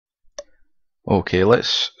Okay,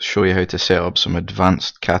 let's show you how to set up some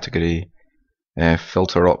advanced category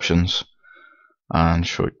filter options and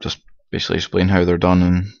just basically explain how they're done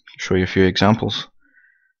and show you a few examples.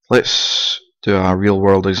 Let's do a real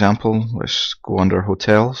world example. Let's go under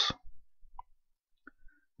hotels.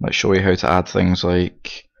 Let's show you how to add things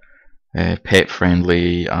like pet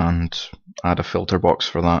friendly and add a filter box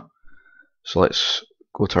for that. So let's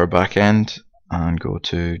go to our back end and go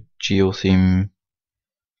to GeoTheme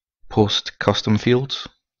post custom fields.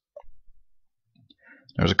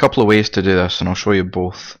 There's a couple of ways to do this and I'll show you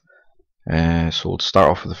both. So we'll start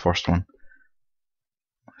off with the first one.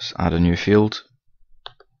 Let's add a new field.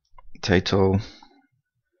 Title,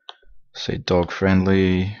 say dog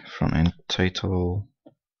friendly, front end title,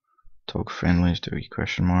 dog friendly, let's do a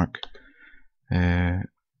question mark. Are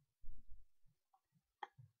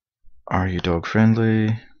you dog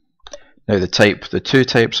friendly? Now the two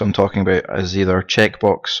types I'm talking about is either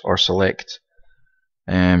checkbox or select.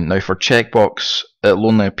 Now for checkbox, it'll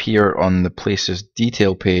only appear on the places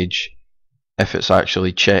detail page if it's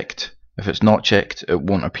actually checked. If it's not checked, it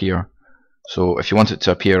won't appear. So if you want it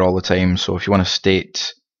to appear all the time, so if you want to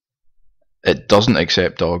state it doesn't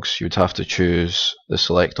accept dogs, you'd have to choose the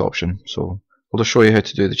select option. So we'll just show you how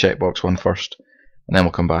to do the checkbox one first, and then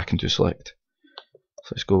we'll come back and do select.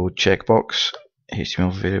 So let's go checkbox,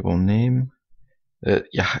 HTML variable name.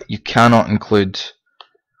 You cannot include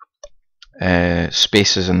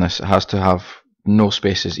spaces in this. It has to have no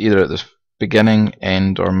spaces, either at the beginning,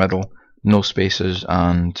 end, or middle. No spaces,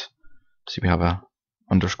 and see we have a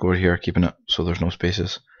underscore here, keeping it so there's no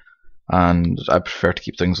spaces. And I prefer to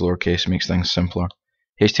keep things lowercase, makes things simpler.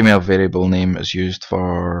 HTML variable name is used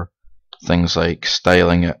for things like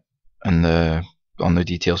styling it on the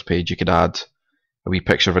details page. You could add a wee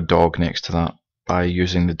picture of a dog next to that by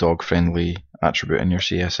using the dog friendly attribute in your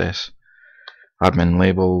CSS. Admin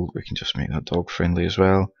label, we can just make that dog friendly as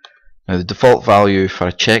well. Now the default value for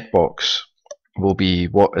a checkbox will be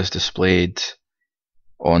what is displayed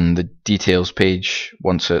on the details page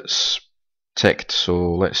once it's ticked.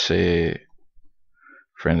 So let's say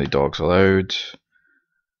friendly dogs allowed.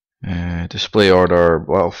 Display order,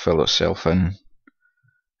 well, fill itself in,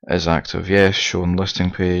 is active, yes. Shown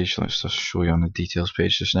listing page, let's just show you on the details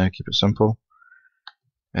page just now, keep it simple.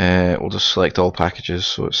 We'll just select all packages,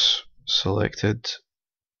 so it's selected,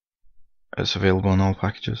 it's available in all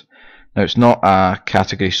packages. Now it's not a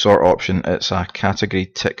category sort option, it's a category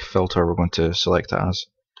tick filter we're going to select it as.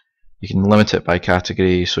 You can limit it by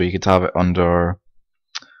category, so you could have it under,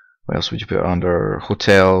 what else would you put it under?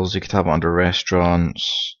 Hotels, you could have it under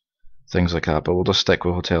restaurants, things like that, but we'll just stick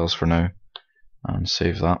with hotels for now and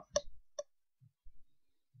save that.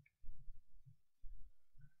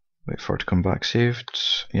 Wait for it to come back saved.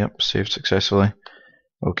 Yep, saved successfully.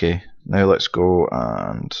 Okay, now let's go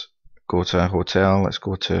and go to a hotel. Let's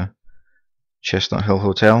go to Chestnut Hill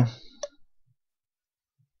Hotel.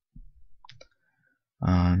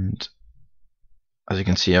 And as you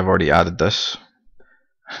can see, I've already added this.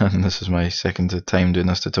 And this is my second time doing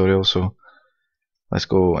this tutorial, so let's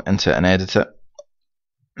go into it and edit it.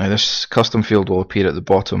 Now this custom field will appear at the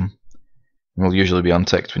bottom and will usually be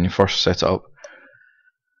unticked when you first set it up.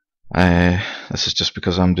 This is just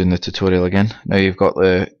because I'm doing the tutorial again. Now you've got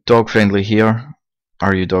the dog friendly here.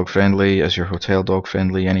 Are you dog friendly? Is your hotel dog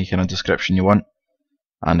friendly? Any kind of description you want.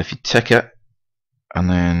 And if you tick it and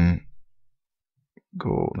then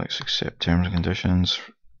go, let's accept terms and conditions,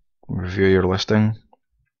 review your listing,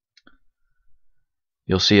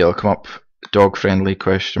 you'll see it'll come up dog friendly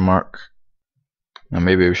question mark. Now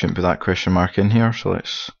maybe we shouldn't put that question mark in here, so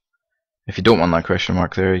let's, if you don't want that question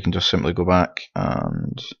mark there, you can just simply go back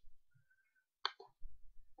and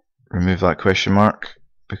remove that question mark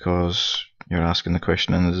because you're asking the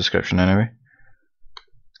question in the description anyway.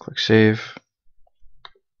 Click save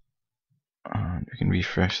and we can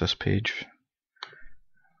refresh this page.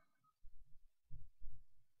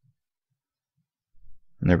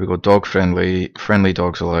 And there we go, dog friendly, friendly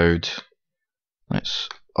dogs allowed. Let's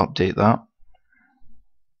update that.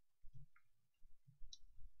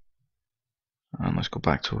 And let's go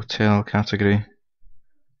back to hotel category.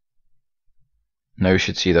 Now you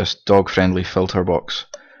should see this dog friendly filter box.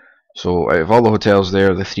 So out of all the hotels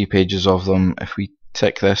there, the 3 pages of them, if we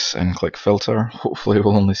tick this and click filter, hopefully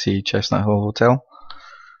we'll only see Chestnut Hill Hotel.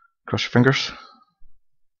 Cross your fingers.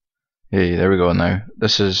 Hey, there we go now.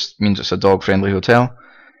 This means it's a dog friendly hotel,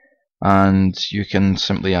 and you can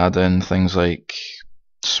simply add in things like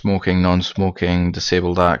smoking, non-smoking,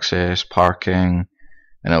 disabled access, parking,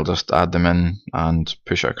 and it'll just add them in and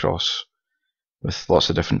push it across with lots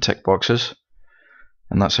of different tick boxes.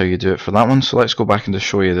 And that's how you do it for that one. So let's go back and just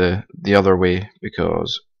show you the other way,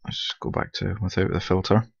 because let's go back to without the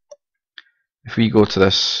filter. If we go to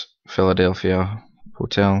this Philadelphia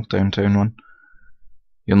hotel, downtown one,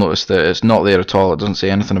 you'll notice that it's not there at all. It doesn't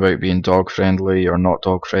say anything about being dog friendly or not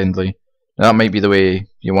dog friendly. Now, that might be the way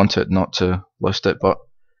you want it, not to list it, but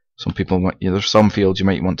some people might, there's some fields you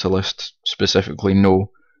might want to list specifically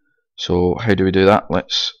no. So how do we do that?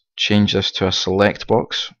 Let's change this to a select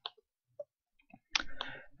box.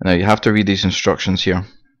 Now you have to read these instructions here.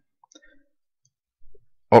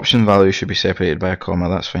 Option value should be separated by a comma,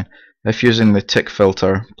 that's fine. If using the tick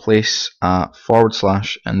filter, place a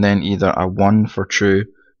 / and then either a 1 for true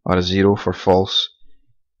or a 0 for false.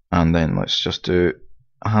 And then let's just do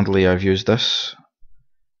handily I've used this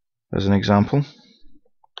as an example.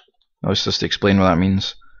 Let's just explain what that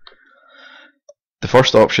means. The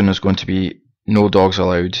first option is going to be no dogs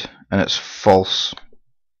allowed, and it's false.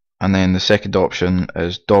 And then the second option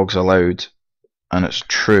is dogs allowed, and it's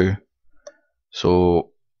true.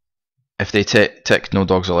 So if they tick no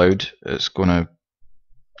dogs allowed, it's going to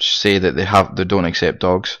say that they don't accept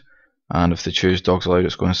dogs, and if they choose dogs allowed,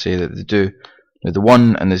 it's going to say that they do. Now the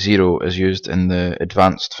 1 and the 0 is used in the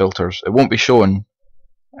advanced filters. It won't be shown.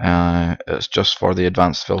 It's just for the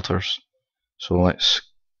advanced filters. So let's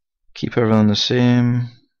keep everything the same.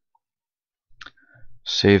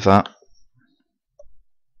 Save that.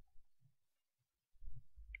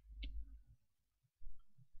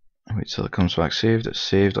 Wait till it comes back saved. It's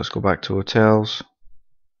saved. Let's go back to hotels.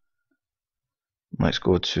 Let's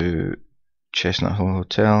go to Chestnut Hill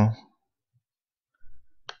Hotel.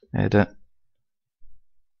 Edit.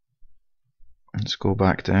 Let's go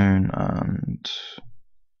back down and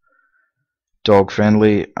dog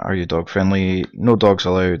friendly. Are you dog friendly? No dogs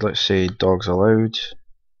allowed. Let's say dogs allowed.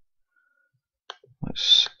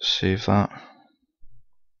 Let's save that.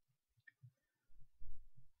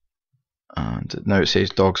 And now it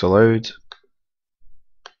says dogs allowed.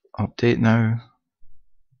 Update now.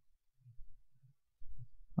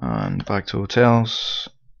 And back to hotels.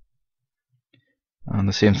 And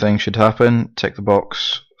the same thing should happen. Tick the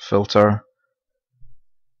box, filter.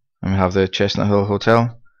 And we have the Chestnut Hill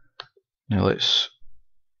Hotel. Now let's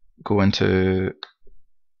go into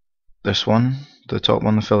this one, the top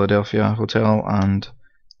one, the Philadelphia Hotel, and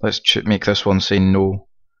let's make this one say no.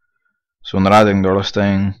 So when they're adding their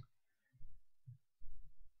listing,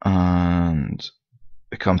 and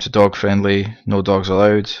they come to dog friendly, no dogs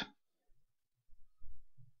allowed.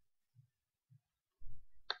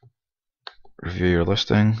 Review your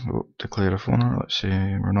listing. Oh, declare a owner. Let's say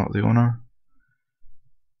we're not the owner.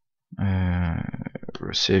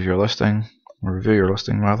 Save your listing, or review your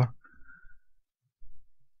listing rather.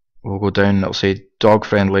 We'll go down, it'll say dog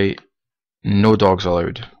friendly, no dogs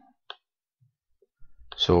allowed.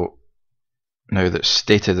 So now that's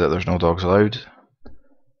stated that there's no dogs allowed.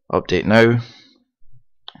 Update now.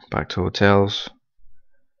 Back to hotels.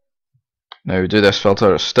 Now do this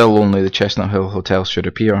filter, still only the Chestnut Hill Hotel should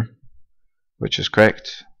appear, which is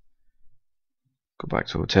correct. Go back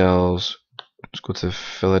to hotels. Let's go to the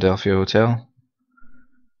Philadelphia Hotel.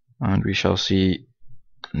 And we shall see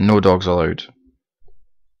no dogs allowed.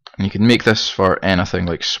 And you can make this for anything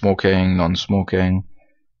like smoking, non-smoking,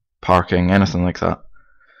 parking, anything like that.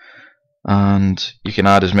 And you can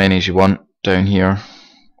add as many as you want down here.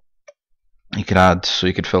 You could add, so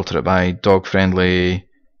you could filter it by dog friendly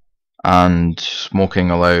and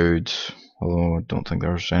smoking allowed, although I don't think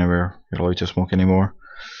there's anywhere you're allowed to smoke anymore.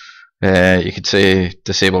 You could say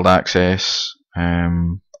disabled access,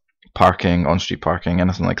 parking, on-street parking,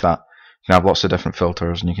 anything like that. You can have lots of different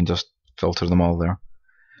filters and you can just filter them all there.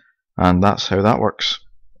 And that's how that works.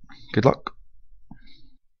 Good luck.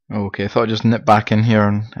 Okay, I thought I'd just nip back in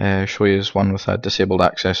here and show you this one with disabled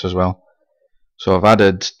access as well. So I've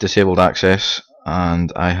added disabled access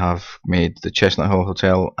and I have made the Chestnut Hill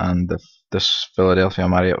Hotel and this Philadelphia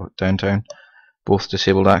Marriott Downtown both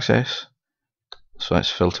disabled access. So let's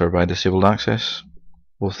filter by disabled access.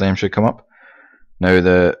 Both of them should come up. Now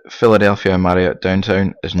the Philadelphia Marriott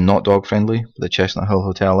Downtown is not dog friendly, but the Chestnut Hill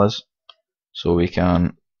Hotel is. So we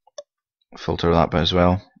can filter that by as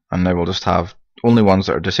well. And now we'll just have only ones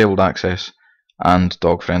that are disabled access and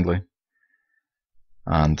dog friendly.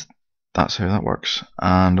 And that's how that works.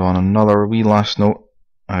 And on another wee last note,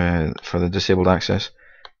 for the disabled access,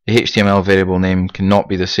 the HTML variable name cannot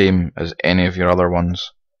be the same as any of your other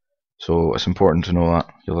ones. So it's important to know that.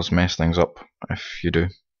 You'll just mess things up if you do.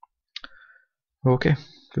 Okay,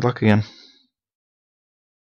 good luck again.